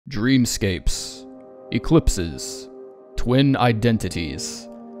dreamscapes, eclipses, twin identities,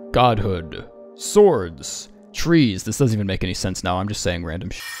 godhood, swords, trees. This doesn't even make any sense now, I'm just saying random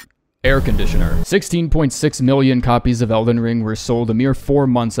shit. Air conditioner. 16.6 million copies of Elden Ring were sold a mere 4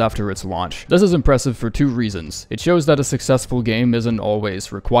 months after its launch. This is impressive for 2 reasons. It shows that a successful game isn't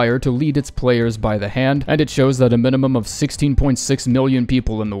always required to lead its players by the hand, and it shows that a minimum of 16.6 million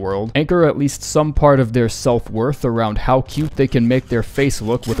people in the world anchor at least some part of their self-worth around how cute they can make their face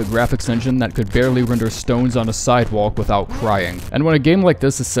look with a graphics engine that could barely render stones on a sidewalk without crying. And when a game like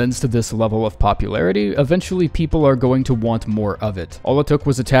this ascends to this level of popularity, eventually people are going to want more of it. All it took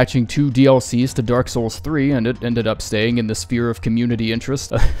was attaching 2 DLCs to Dark Souls 3, and it ended up staying in the sphere of community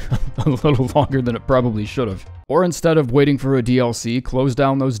interest a little longer than it probably should have. Or instead of waiting for a DLC, close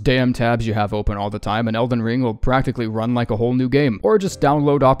down those damn tabs you have open all the time and Elden Ring will practically run like a whole new game. Or just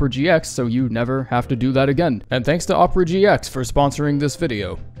download Opera GX so you never have to do that again. And thanks to Opera GX for sponsoring this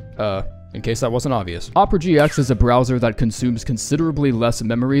video. In case that wasn't obvious. Opera GX is a browser that consumes considerably less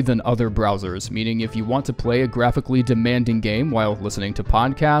memory than other browsers, meaning if you want to play a graphically demanding game while listening to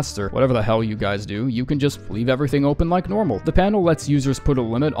podcasts or whatever the hell you guys do, you can just leave everything open like normal. The panel lets users put a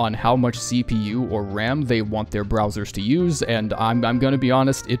limit on how much CPU or RAM they want their browsers to use, and I'm gonna be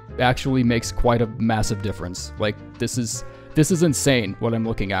honest, it actually makes quite a massive difference. Like, this is insane what I'm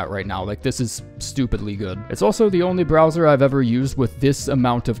looking at right now. Like, this is stupidly good. It's also the only browser I've ever used with this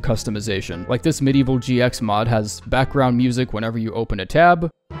amount of customization. Like, this Medieval GX mod has background music whenever you open a tab,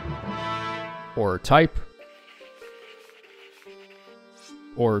 or type,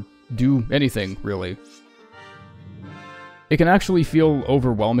 or do anything, really. It can actually feel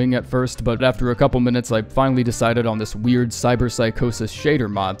overwhelming at first, but after a couple minutes I finally decided on this weird cyberpsychosis shader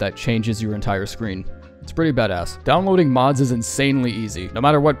mod that changes your entire screen. It's pretty badass. Downloading mods is insanely easy. No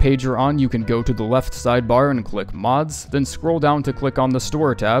matter what page you're on, you can go to the left sidebar and click mods, then scroll down to click on the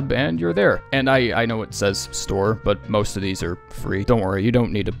store tab, and you're there. And I know it says store, but most of these are free. Don't worry, you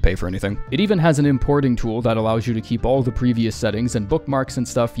don't need to pay for anything. It even has an importing tool that allows you to keep all the previous settings and bookmarks and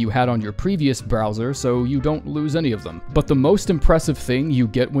stuff you had on your previous browser so you don't lose any of them. But the most impressive thing you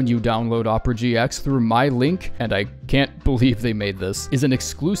get when you download Opera GX through my link, and I can't believe they made this, is an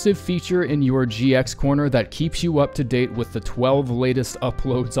exclusive feature in your GX corner that keeps you up to date with the 12 latest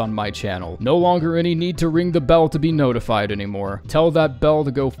uploads on my channel. No longer any need to ring the bell to be notified anymore. Tell that bell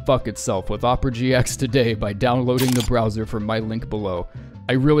to go fuck itself with Opera GX today by downloading the browser from my link below.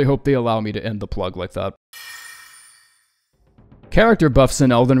 I really hope they allow me to end the plug like that. Character buffs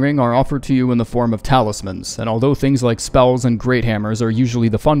in Elden Ring are offered to you in the form of talismans, and although things like spells and great hammers are usually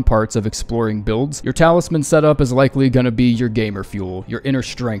the fun parts of exploring builds, your talisman setup is likely gonna be your gamer fuel, your inner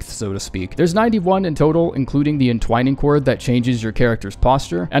strength, so to speak. There's 91 in total, including the entwining cord that changes your character's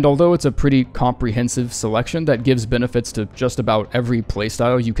posture, and although it's a pretty comprehensive selection that gives benefits to just about every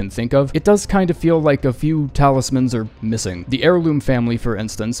playstyle you can think of, it does kind of feel like a few talismans are missing. The Heirloom family, for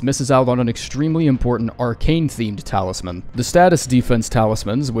instance, misses out on an extremely important arcane-themed talisman. The status defense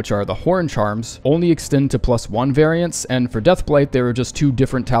talismans, which are the Horn Charms, only extend to +1 variants, and for Deathblight there are just 2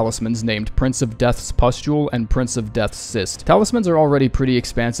 different talismans named Prince of Death's Pustule and Prince of Death's Cyst. Talismans are already pretty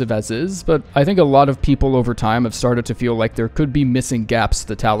expansive as is, but I think a lot of people over time have started to feel like there could be missing gaps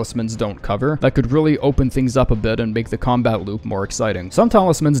the talismans don't cover that could really open things up a bit and make the combat loop more exciting. Some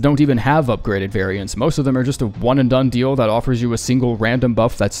talismans don't even have upgraded variants. Most of them are just a one-and-done deal that offers you a single random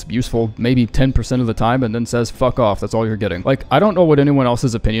buff that's useful maybe 10% of the time and then says fuck off, that's all you're getting. Like, I don't know what anyone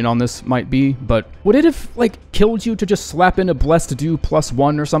else's opinion on this might be, but would it have, like, killed you to just slap in a Blessed Do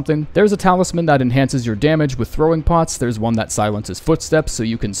 +1 or something? There's a talisman that enhances your damage with throwing pots, there's one that silences footsteps so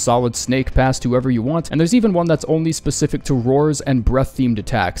you can solid snake past whoever you want, and there's even one that's only specific to roars and breath-themed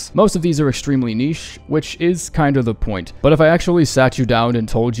attacks. Most of these are extremely niche, which is kind of the point. But if I actually sat you down and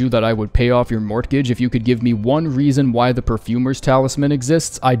told you that I would pay off your mortgage if you could give me one reason why the Perfumer's Talisman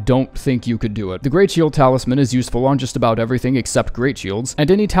exists, I don't think you could do it. The Great Shield Talisman is useful on just about everything except Great Shields,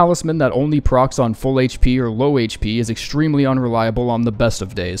 and any talisman that only procs on full HP or low HP is extremely unreliable on the best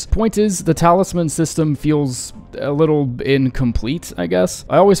of days. Point is, the talisman system feels a little incomplete, I guess.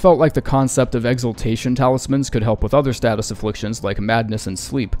 I always felt like the concept of exaltation talismans could help with other status afflictions like madness and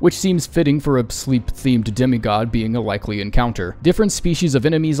sleep, which seems fitting for a sleep-themed demigod being a likely encounter. Different species of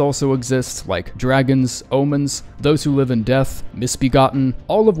enemies also exist, like dragons, omens, those who live in death, misbegotten,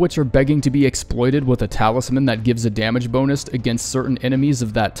 all of which are begging to be exploited with a talisman that gives a damage bonus against certain enemies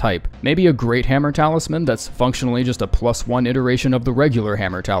of that type. Maybe a Great Hammer Talisman that's functionally just a +1 iteration of the regular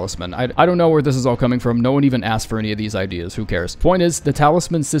Hammer Talisman. I don't know where this is all coming from, no one even asked ask for any of these ideas, who cares? Point is, the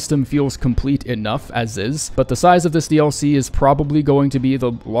Talisman system feels complete enough as is, but the size of this DLC is probably going to be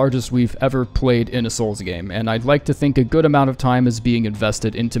the largest we've ever played in a Souls game, and I'd like to think a good amount of time is being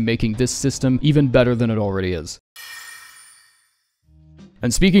invested into making this system even better than it already is.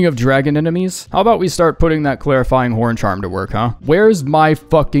 And speaking of dragon enemies, how about we start putting that clarifying horn charm to work, huh? Where's my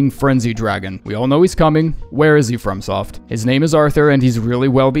fucking frenzy dragon? We all know he's coming. Where is he, FromSoft? His name is Arthur, and he's really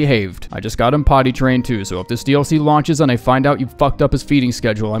well behaved. I just got him potty trained too, so if this DLC launches and I find out you fucked up his feeding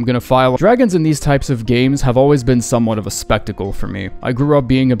schedule, I'm gonna file. Dragons in these types of games have always been somewhat of a spectacle for me. I grew up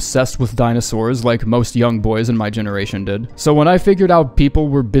being obsessed with dinosaurs like most young boys in my generation did. So when I figured out people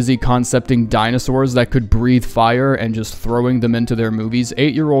were busy concepting dinosaurs that could breathe fire and just throwing them into their movies,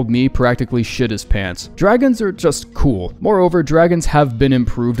 8-year-old me practically shit his pants. Dragons are just cool. Moreover, dragons have been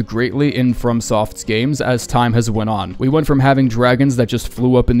improved greatly in FromSoft's games as time has went on. We went from having dragons that just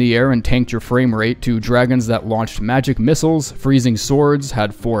flew up in the air and tanked your frame rate to dragons that launched magic missiles, freezing swords,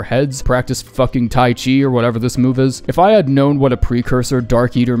 had 4 heads, practiced fucking Tai Chi or whatever this move is. If I had known what a precursor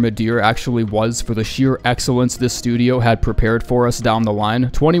Dark Eater Midir actually was for the sheer excellence this studio had prepared for us down the line,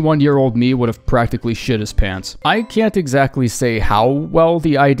 21-year-old me would have practically shit his pants. I can't exactly say how well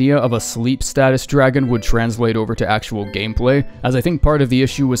the idea of a sleep status dragon would translate over to actual gameplay, as I think part of the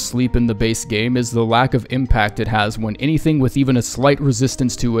issue with sleep in the base game is the lack of impact it has when anything with even a slight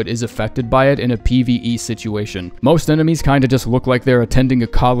resistance to it is affected by it in a PvE situation. Most enemies kinda just look like they're attending a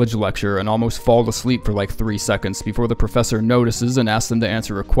college lecture and almost fall asleep for like 3 seconds before the professor notices and asks them to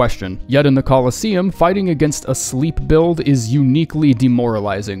answer a question. Yet in the Colosseum, fighting against a sleep build is uniquely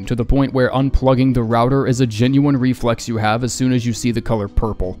demoralizing, to the point where unplugging the router is a genuine reflex you have as soon as you see the color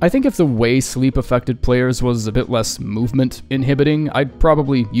purple. I think if the way sleep affected players was a bit less movement inhibiting, I'd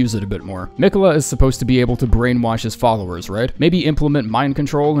probably use it a bit more. Mikola is supposed to be able to brainwash his followers, right? Maybe implement mind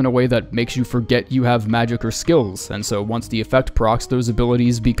control in a way that makes you forget you have magic or skills, and so once the effect procs, those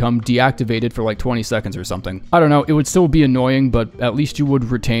abilities become deactivated for like 20 seconds or something. I don't know, it would still be annoying, but at least you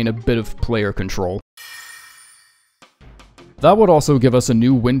would retain a bit of player control. That would also give us a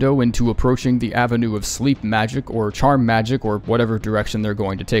new window into approaching the avenue of sleep magic or charm magic or whatever direction they're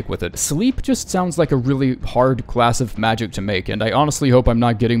going to take with it. Sleep just sounds like a really hard class of magic to make, and I honestly hope I'm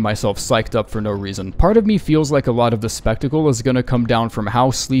not getting myself psyched up for no reason. Part of me feels like a lot of the spectacle is gonna come down from how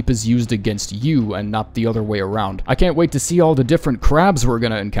sleep is used against you and not the other way around. I can't wait to see all the different crabs we're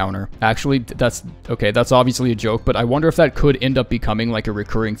gonna encounter. Actually, that's obviously a joke, but I wonder if that could end up becoming like a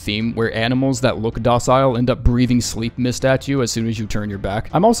recurring theme where animals that look docile end up breathing sleep mist at you as soon as you turn your back.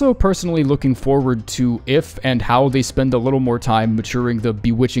 I'm also personally looking forward to if and how they spend a little more time maturing the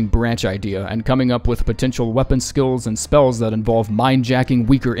bewitching branch idea and coming up with potential weapon skills and spells that involve mind-jacking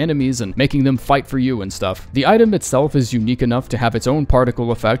weaker enemies and making them fight for you and stuff. The item itself is unique enough to have its own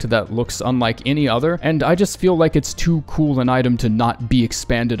particle effect that looks unlike any other, and I just feel like it's too cool an item to not be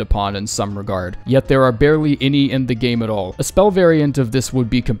expanded upon in some regard. Yet there are barely any in the game at all. A spell variant of this would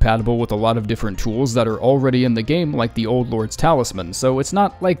be compatible with a lot of different tools that are already in the game, like the Old Lord's Talisman, so it's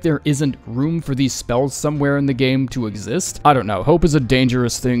not like there isn't room for these spells somewhere in the game to exist. I don't know, hope is a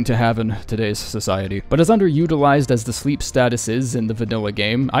dangerous thing to have in today's society. But as underutilized as the sleep status is in the vanilla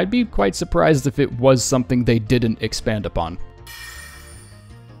game, I'd be quite surprised if it was something they didn't expand upon.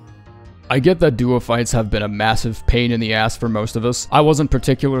 I get that duo fights have been a massive pain in the ass for most of us. I wasn't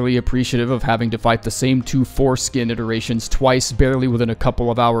particularly appreciative of having to fight the same 2 foreskin iterations twice, barely within a couple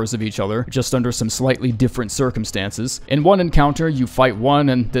of hours of each other, just under some slightly different circumstances. In one encounter, you fight one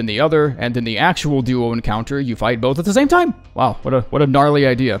and then the other, and in the actual duo encounter, you fight both at the same time! Wow, what a gnarly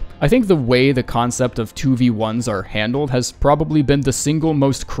idea. I think the way the concept of 2v1s are handled has probably been the single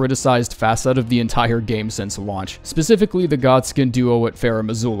most criticized facet of the entire game since launch, specifically the Godskin duo at Farum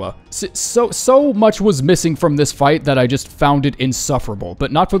Azula. So much was missing from this fight that I just found it insufferable,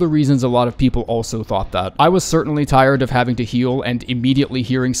 but not for the reasons a lot of people also thought that. I was certainly tired of having to heal and immediately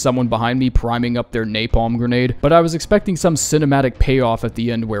hearing someone behind me priming up their napalm grenade, but I was expecting some cinematic payoff at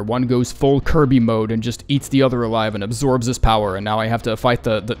the end where one goes full Kirby mode and just eats the other alive and absorbs his power, and now I have to fight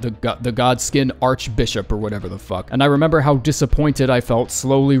the Godskin Archbishop or whatever the fuck. And I remember how disappointed I felt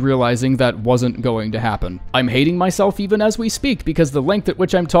slowly realizing that wasn't going to happen. I'm hating myself even as we speak because the length at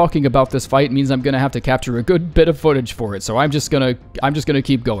which I'm talking about this fight means I'm gonna have to capture a good bit of footage for it, so I'm just gonna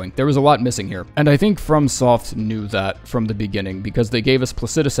keep going. There was a lot missing here. And I think FromSoft knew that from the beginning, because they gave us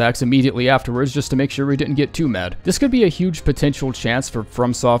Placidus Axe immediately afterwards just to make sure we didn't get too mad. This could be a huge potential chance for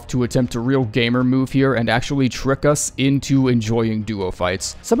FromSoft to attempt a real gamer move here and actually trick us into enjoying duo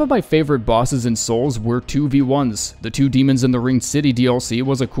fights. Some of my favorite bosses in Souls were 2v1s. The 2 Demons in the Ringed City DLC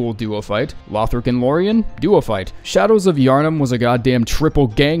was a cool duo fight. Lothric and Lorien, duo fight. Shadows of Yharnam was a goddamn triple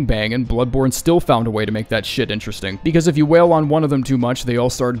gangbang, and and Bloodborne still found a way to make that shit interesting. Because if you wail on one of them too much, they all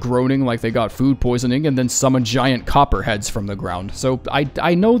start groaning like they got food poisoning and then summon giant copperheads from the ground. So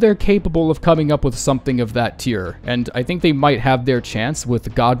I know they're capable of coming up with something of that tier, and I think they might have their chance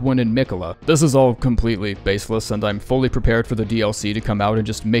with Godwyn and Miquella. This is all completely baseless, and I'm fully prepared for the DLC to come out and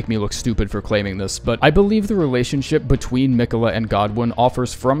just make me look stupid for claiming this, but I believe the relationship between Miquella and Godwyn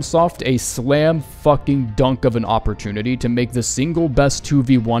offers FromSoft a slam fucking dunk of an opportunity to make the single best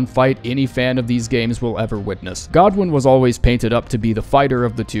 2v1 fight any fan of these games will ever witness. Godwyn was always painted up to be the fighter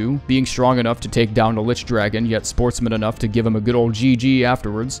of the two, being strong enough to take down a Lich Dragon, yet sportsman enough to give him a good old GG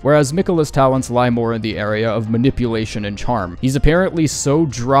afterwards, whereas Miquella's talents lie more in the area of manipulation and charm. He's apparently so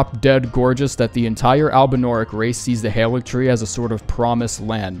drop-dead gorgeous that the entire Albinoric race sees the Erdtree as a sort of promised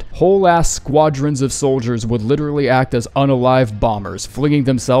land. Whole-ass squadrons of soldiers would literally act as unalive bombers, flinging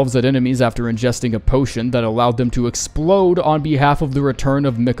themselves at enemies after ingesting a potion that allowed them to explode on behalf of the return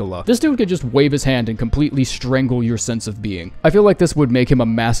of Miquella. This dude could just wave his hand and completely strangle your sense of being. I feel like this would make him a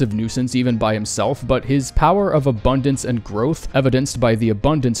massive nuisance even by himself, but his power of abundance and growth, evidenced by the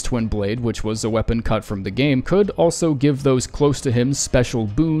Abundance Twin Blade, which was a weapon cut from the game, could also give those close to him special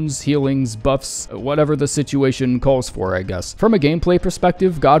boons, healings, buffs, whatever the situation calls for, I guess. From a gameplay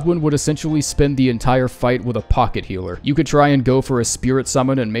perspective, Godwyn would essentially spend the entire fight with a pocket healer. You could try and go for a spirit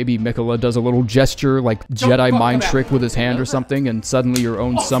summon and maybe Miquella does a little gesture like Jedi mind trick with his hand or something, and suddenly your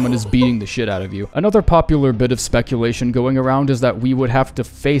own summon is beating the shit out of you. Another popular bit of speculation going around is that we would have to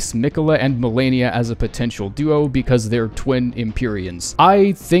face Miquella and Melania as a potential duo because they're twin Empyreans.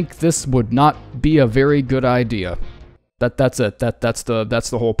 I think this would not be a very good idea. That's it. That's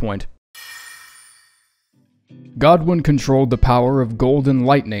the whole point. Godwyn controlled the power of Golden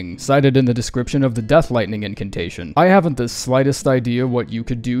Lightning, cited in the description of the Death Lightning incantation. I haven't the slightest idea what you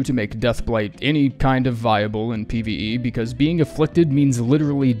could do to make Deathblight any kind of viable in PvE, because being afflicted means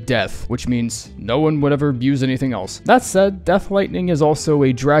literally death, which means no one would ever use anything else. That said, Death Lightning is also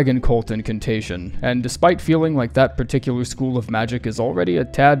a Dragon Cult incantation, and despite feeling like that particular school of magic is already a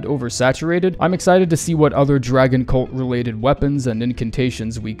tad oversaturated, I'm excited to see what other Dragon Cult related weapons and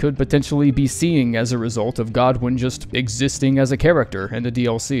incantations we could potentially be seeing as a result of Godwyn just existing as a character in the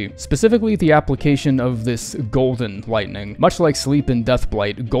DLC. Specifically, the application of this Golden Lightning. Much like Sleep and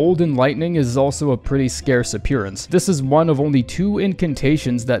Deathblight, Golden Lightning is also a pretty scarce appearance. This is one of only 2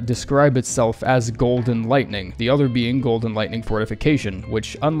 incantations that describe itself as Golden Lightning, the other being Golden Lightning Fortification,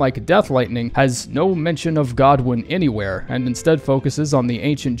 which, unlike Death Lightning, has no mention of Godwyn anywhere, and instead focuses on the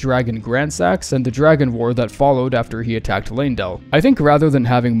ancient dragon Grandsax and the dragon war that followed after he attacked Leyndell. I think rather than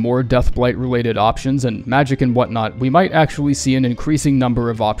having more Deathblight related options and magic and whatnot, we might actually see an increasing number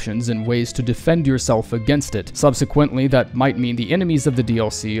of options and ways to defend yourself against it. Subsequently, that might mean the enemies of the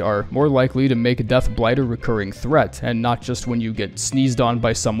DLC are more likely to make Deathblight a recurring threat, and not just when you get sneezed on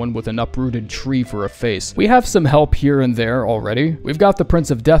by someone with an uprooted tree for a face. We have some help here and there already. We've got the Prince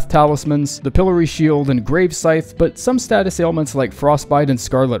of Death Talismans, the Pillory Shield, and Grave Scythe, but some status ailments like Frostbite and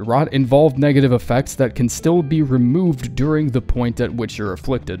Scarlet Rot involve negative effects that can still be removed during the point at which you're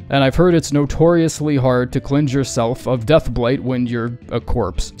afflicted. And I've heard it's notoriously hard to cleanse yourself of Deathblight when you're a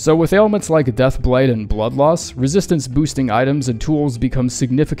corpse. So with ailments like Deathblight and Blood Loss, resistance boosting items and tools become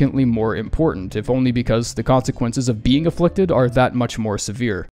significantly more important, if only because the consequences of being afflicted are that much more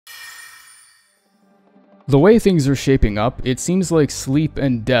severe. The way things are shaping up, it seems like Sleep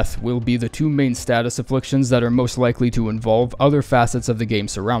and Death will be the 2 main status afflictions that are most likely to involve other facets of the game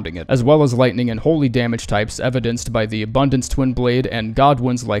surrounding it, as well as lightning and holy damage types evidenced by the Abundance Twin Blade and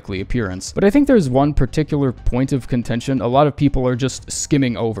Godwyn's likely appearance. But I think there's one particular point of contention a lot of people are just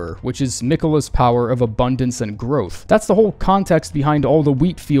skimming over, which is Miquella's power of abundance and growth. That's the whole context behind all the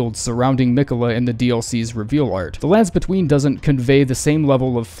wheat fields surrounding Miquella in the DLC's reveal art. The Lands Between doesn't convey the same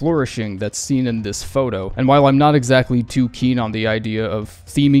level of flourishing that's seen in this photo, and while I'm not exactly too keen on the idea of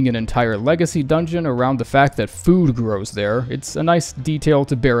theming an entire legacy dungeon around the fact that food grows there, it's a nice detail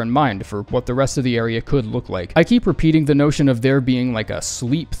to bear in mind for what the rest of the area could look like. I keep repeating the notion of there being like a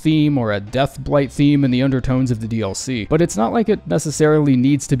sleep theme or a Deathblight theme in the undertones of the DLC, but it's not like it necessarily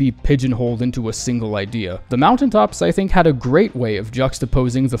needs to be pigeonholed into a single idea. The mountaintops, I think, had a great way of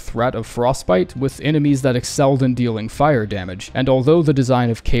juxtaposing the threat of Frostbite with enemies that excelled in dealing fire damage, and although the design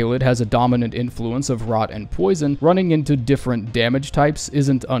of Caelid has a dominant influence of rot and poison, running into different damage types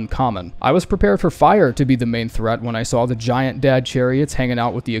isn't uncommon. I was prepared for fire to be the main threat when I saw the giant dad chariots hanging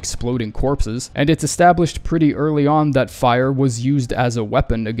out with the exploding corpses, and it's established pretty early on that fire was used as a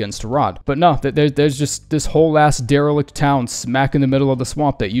weapon against rot. But no, there's just this whole ass derelict town smack in the middle of the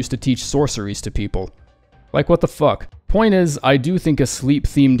swamp that used to teach sorceries to people. Like, what the fuck? Point is, I do think a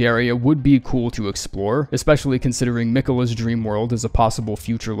sleep-themed area would be cool to explore, especially considering Mikola's dream world is a possible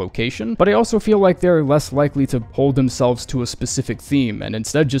future location, but I also feel like they're less likely to hold themselves to a specific theme, and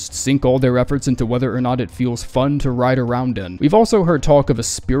instead just sink all their efforts into whether or not it feels fun to ride around in. We've also heard talk of a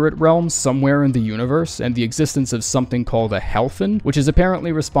spirit realm somewhere in the universe, and the existence of something called a Helfen, which is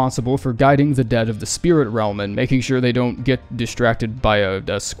apparently responsible for guiding the dead of the spirit realm and making sure they don't get distracted by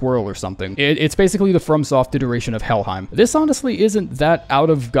a squirrel or something. It's basically the FromSoft iteration of Helheim. This honestly isn't that out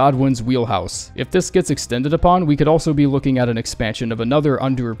of Godwin's wheelhouse. If this gets extended upon, we could also be looking at an expansion of another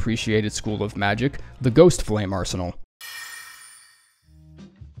underappreciated school of magic, the Ghost Flame Arsenal.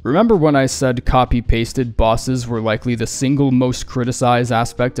 Remember when I said copy-pasted bosses were likely the single most criticized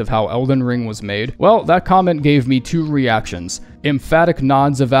aspect of how Elden Ring was made? Well, that comment gave me two reactions. Emphatic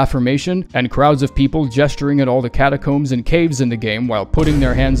nods of affirmation, and crowds of people gesturing at all the catacombs and caves in the game while putting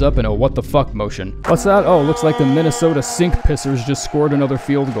their hands up in a what the fuck motion. What's that? Oh, looks like the Minnesota Sink Pissers just scored another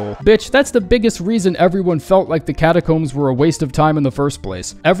field goal. Bitch, that's the biggest reason everyone felt like the catacombs were a waste of time in the first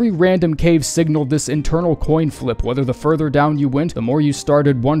place. Every random cave signaled this internal coin flip, whether the further down you went, the more you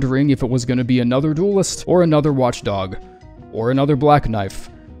started wondering if it was going to be another duelist, or another watchdog, or another black knife,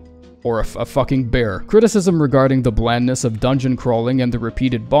 or a fucking bear. Criticism regarding the blandness of dungeon crawling and the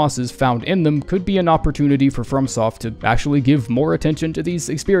repeated bosses found in them could be an opportunity for FromSoft to actually give more attention to these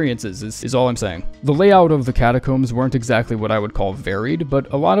experiences, is all I'm saying. The layout of the catacombs weren't exactly what I would call varied,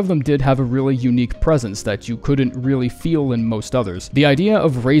 but a lot of them did have a really unique presence that you couldn't really feel in most others. The idea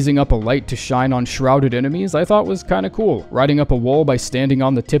of raising up a light to shine on shrouded enemies I thought was kinda cool. Riding up a wall by standing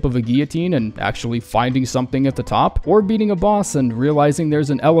on the tip of a guillotine and actually finding something at the top, or beating a boss and realizing there's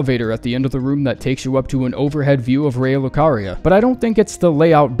an elevator at the end of the room that takes you up to an overhead view of Raya Lucaria. But I don't think it's the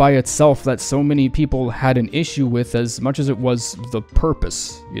layout by itself that so many people had an issue with as much as it was the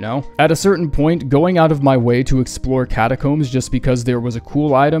purpose, you know? At a certain point, going out of my way to explore catacombs just because there was a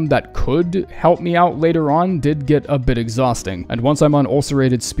cool item that could help me out later on did get a bit exhausting. And once I'm on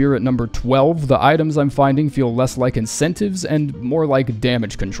ulcerated spirit number 12, the items I'm finding feel less like incentives and more like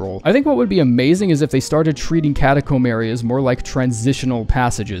damage control. I think what would be amazing is if they started treating catacomb areas more like transitional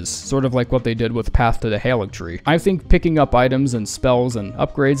passages, sort of like what they did with Path to the Erdtree. I think picking up items and spells and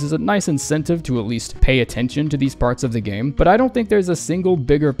upgrades is a nice incentive to at least pay attention to these parts of the game, but I don't think there's a single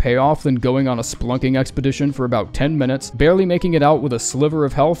bigger payoff than going on a splunking expedition for about 10 minutes, barely making it out with a sliver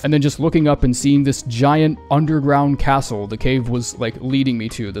of health, and then just looking up and seeing this giant underground castle the cave was like leading me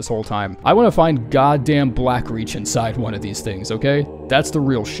to this whole time. I want to find goddamn Blackreach inside one of these things, okay? That's the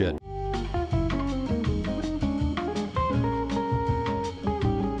real shit.